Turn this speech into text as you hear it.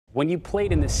When you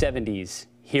played in the 70s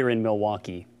here in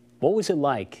Milwaukee, what was it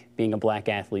like being a black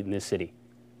athlete in this city?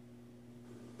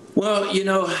 Well,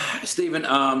 Stephen,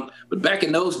 but back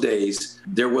in those days,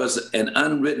 there was an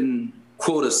unwritten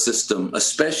quota system,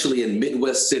 especially in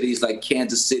Midwest cities like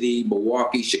Kansas City,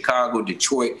 Milwaukee, Chicago,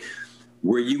 Detroit,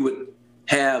 where you would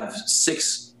have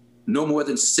no more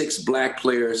than six black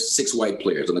players, six white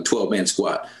players on a 12-man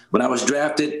squad. When I was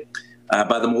drafted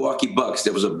by the Milwaukee Bucks,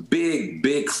 there was a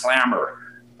big clamor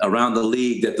around the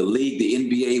league that the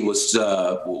NBA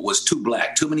was too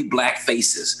black, too many black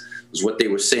faces was what they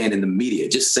were saying in the media,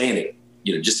 just saying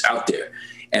it, just out there.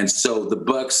 And so the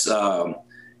Bucks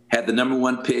had the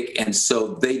 #1 pick, and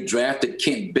so they drafted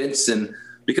Kent Benson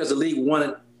because the league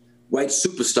wanted white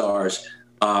superstars.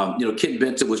 Kent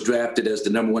Benson was drafted as the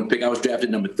 #1 pick. I was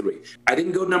drafted #3. I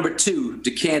didn't go #2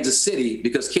 to Kansas City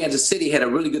because Kansas City had a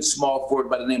really good small forward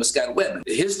by the name of Scott Webman.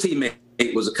 His teammate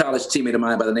was a college teammate of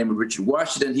mine by the name of Richard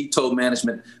Washington. He told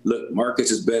management, look, Marques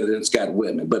is better than Scott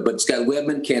Webman. But Scott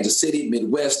Webman, Kansas City,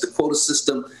 Midwest, the quota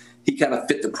system, he kind of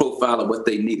fit the profile of what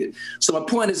they needed. So my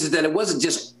point is that it wasn't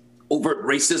just overt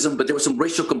racism, but there were some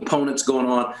racial components going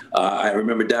on. I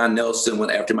remember Don Nelson,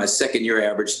 when after my second year,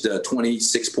 averaged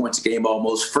 26 points a game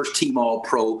almost, first team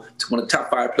All-Pro, one of the top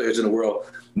 5 players in the world.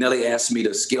 Nelly asked me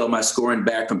to scale my scoring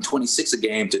back from 26 a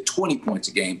game to 20 points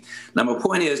a game. Now, my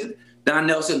point is, Don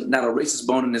Nelson, not a racist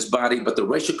bone in his body, but the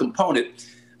racial component,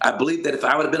 I believe that if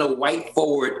I would have been a white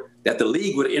forward, that the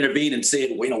league would have intervened and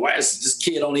said, well, why is this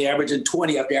kid only averaging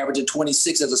 20 after averaging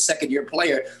 26 as a second-year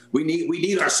player? We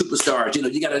need our superstars.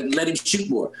 You got to let him shoot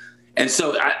more. And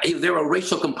so there are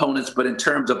racial components, but in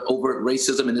terms of overt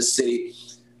racism in this city,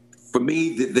 for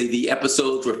me, the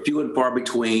episodes were few and far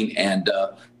between, and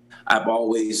I've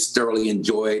always thoroughly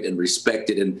enjoyed and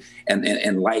respected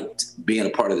and liked being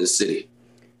a part of this city.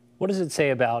 What does it say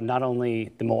about not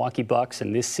only the Milwaukee Bucks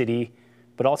and this city,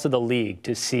 but also the league,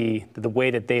 to see the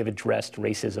way that they've addressed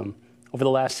racism over the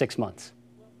last 6 months?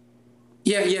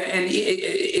 Yeah, and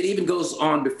it even goes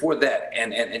on before that.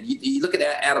 And you look at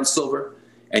Adam Silver,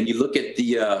 and you look at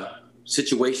the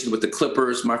situation with the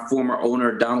Clippers, my former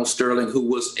owner, Donald Sterling, who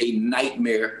was a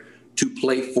nightmare to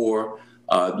play for.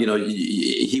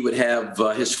 He would have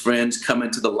his friends come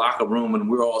into the locker room, and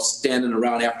we're all standing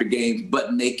around after games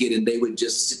butt naked, and they would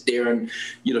just sit there and,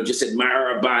 just admire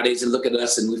our bodies and look at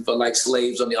us, and we felt like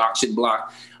slaves on the auction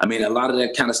block. I mean, a lot of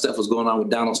that kind of stuff was going on with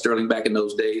Donald Sterling back in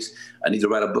those days. I need to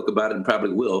write a book about it and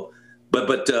probably will.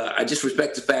 But I just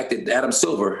respect the fact that Adam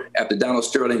Silver, after Donald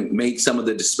Sterling made some of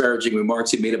the disparaging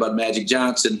remarks he made about Marques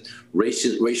Johnson,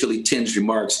 racially tinged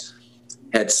remarks,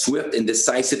 had swift and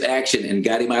decisive action and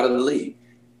got him out of the league.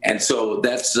 And so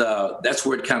that's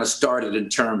where it kind of started in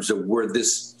terms of where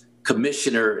this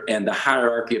commissioner and the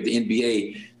hierarchy of the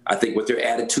NBA, I think, what their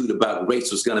attitude about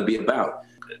race was going to be about.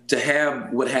 To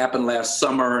have what happened last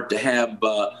summer, to have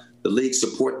the league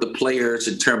support the players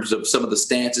in terms of some of the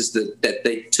stances that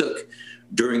they took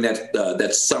during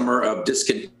that summer of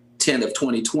discontent of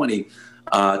 2020,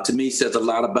 to me says a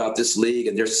lot about this league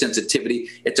and their sensitivity.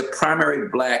 It's a primary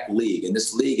black league, and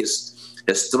this league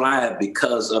has thrived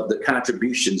because of the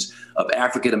contributions of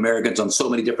African Americans on so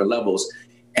many different levels,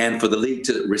 and for the league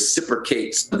to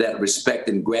reciprocate that respect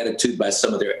and gratitude by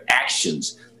some of their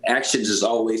actions. Actions is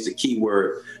always the key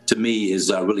word to me,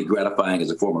 is really gratifying as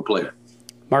a former player.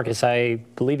 Marques, I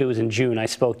believe it was in June, I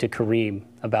spoke to Kareem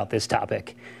about this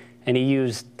topic, and he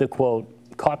used the quote,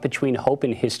 "caught between hope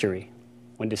and history,"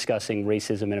 when discussing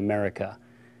racism in America.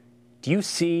 Do you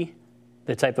see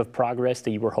the type of progress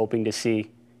that you were hoping to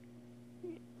see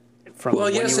from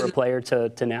when you were a player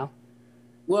to now?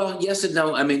 Well, yes and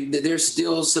no. I mean, there's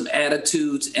still some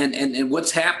attitudes, and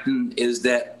what's happened is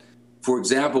that, for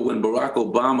example, when Barack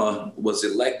Obama was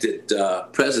elected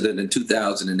president in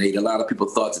 2008, a lot of people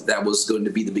thought that was going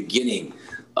to be the beginning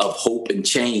of hope and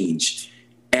change,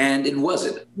 and it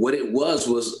wasn't. What it was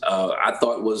I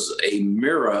thought was a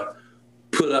mirror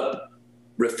put up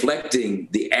reflecting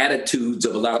the attitudes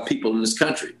of a lot of people in this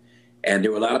country. And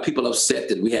there were a lot of people upset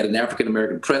that we had an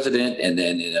African-American president, and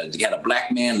then you had a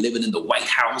black man living in the White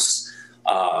House,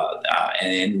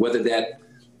 and whether that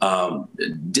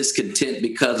discontent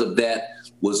because of that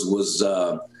was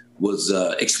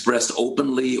expressed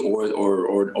openly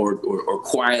or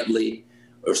quietly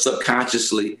or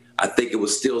subconsciously, I think it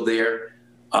was still there.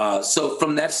 So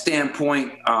from that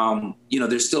standpoint,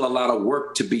 there's still a lot of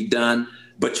work to be done,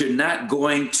 but you're not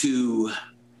going to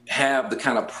have the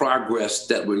kind of progress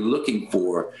that we're looking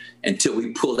for until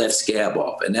we pull that scab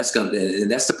off. And that's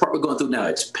the part we're going through now.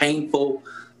 It's painful.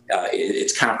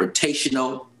 It's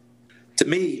confrontational. To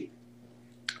me,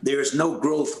 there is no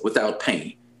growth without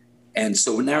pain. And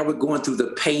so now we're going through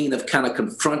the pain of kind of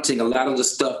confronting a lot of the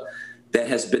stuff that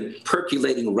has been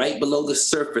percolating right below the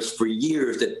surface for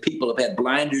years that people have had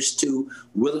blinders to,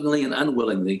 willingly and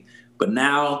unwillingly. But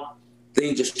now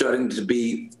things are starting to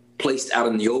be placed out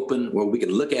in the open where we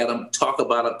can look at them, talk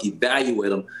about them,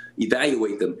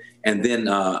 evaluate them, and then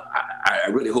I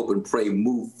really hope and pray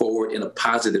move forward in a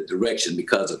positive direction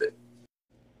because of it.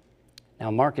 Now,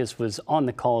 Marques was on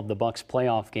the call of the Bucks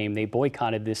playoff game they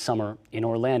boycotted this summer in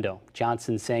Orlando.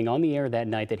 Johnson saying on the air that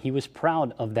night that he was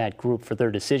proud of that group for their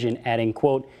decision, adding,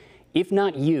 quote, "If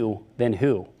not you, then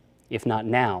who? If not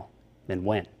now, then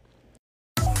when?"